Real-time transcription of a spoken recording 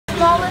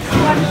smallest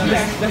one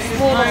here. The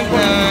Hi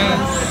guys,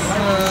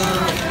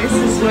 this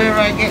is where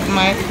I get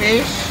my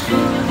fish.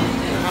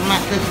 I'm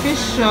at the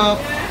fish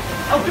shop.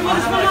 I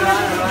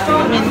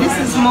mean, this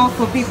is more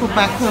for people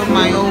back home,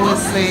 I always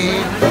say.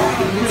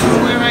 This is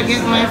where I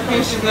get my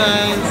fish,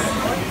 guys.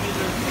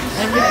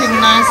 Everything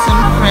nice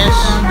and fresh.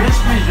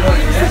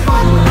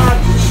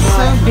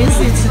 So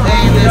busy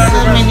today, there's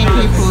so many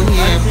people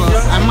here,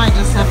 but I might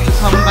just have to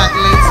come back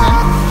later.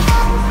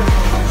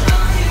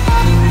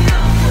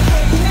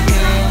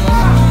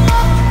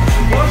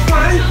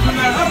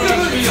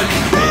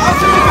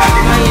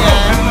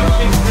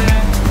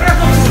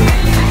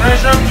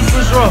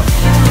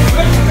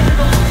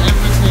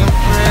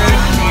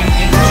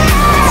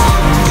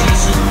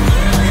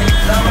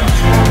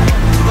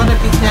 Gotta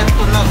be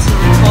careful not to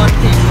record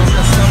people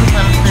because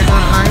sometimes they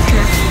don't like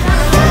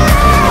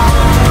it.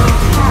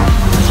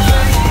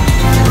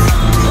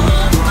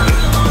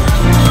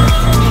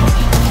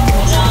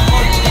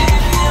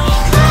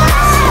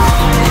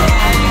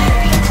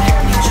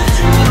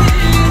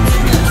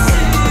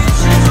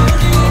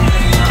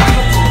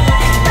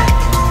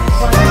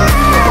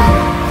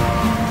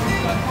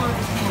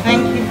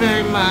 Thank you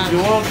very much.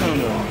 You're welcome.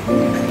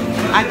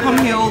 I come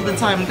here all the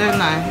time, don't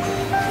I?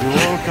 You're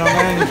welcome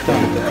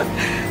anytime.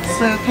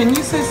 So can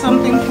you say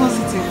something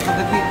positive for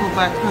the people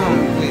back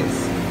home, please?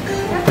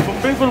 For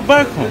people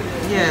back home,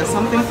 Yeah,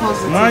 something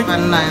positive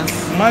and nice.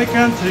 my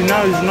country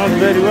now is not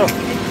very well.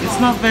 It's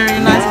not very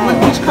nice.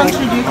 Which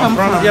country do you come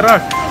From from?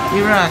 Iraq.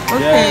 Iraq.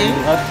 Okay.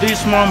 Yeah, at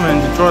this moment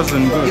it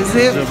wasn't good.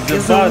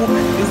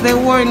 Is there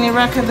war in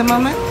Iraq at the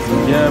moment?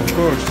 Yeah, of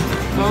course.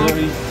 Oh. There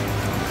is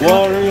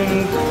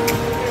worrying.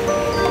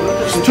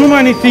 It's too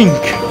many things.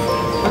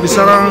 It's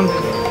around.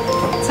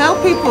 Tell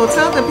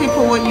the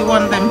people what you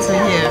want them to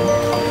hear.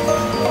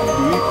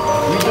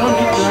 We don't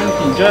need to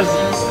anything. Just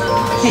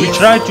we Peace.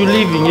 try to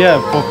live in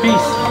for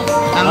peace.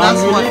 And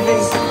that's we what.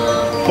 living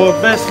for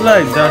best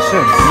life. That's it.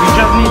 We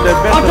just need a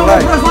better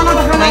life.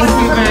 Thank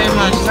you very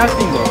much.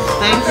 Nothing else.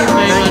 Thank you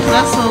very much.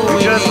 That's all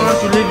we We just need. want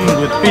to live in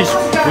with peace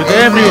with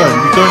Amen. everyone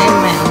because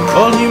Amen.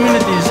 all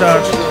humanities are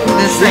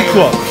The same.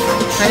 equal.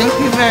 Thank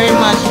you very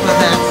much for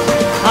that.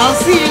 I'll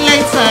see you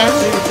later.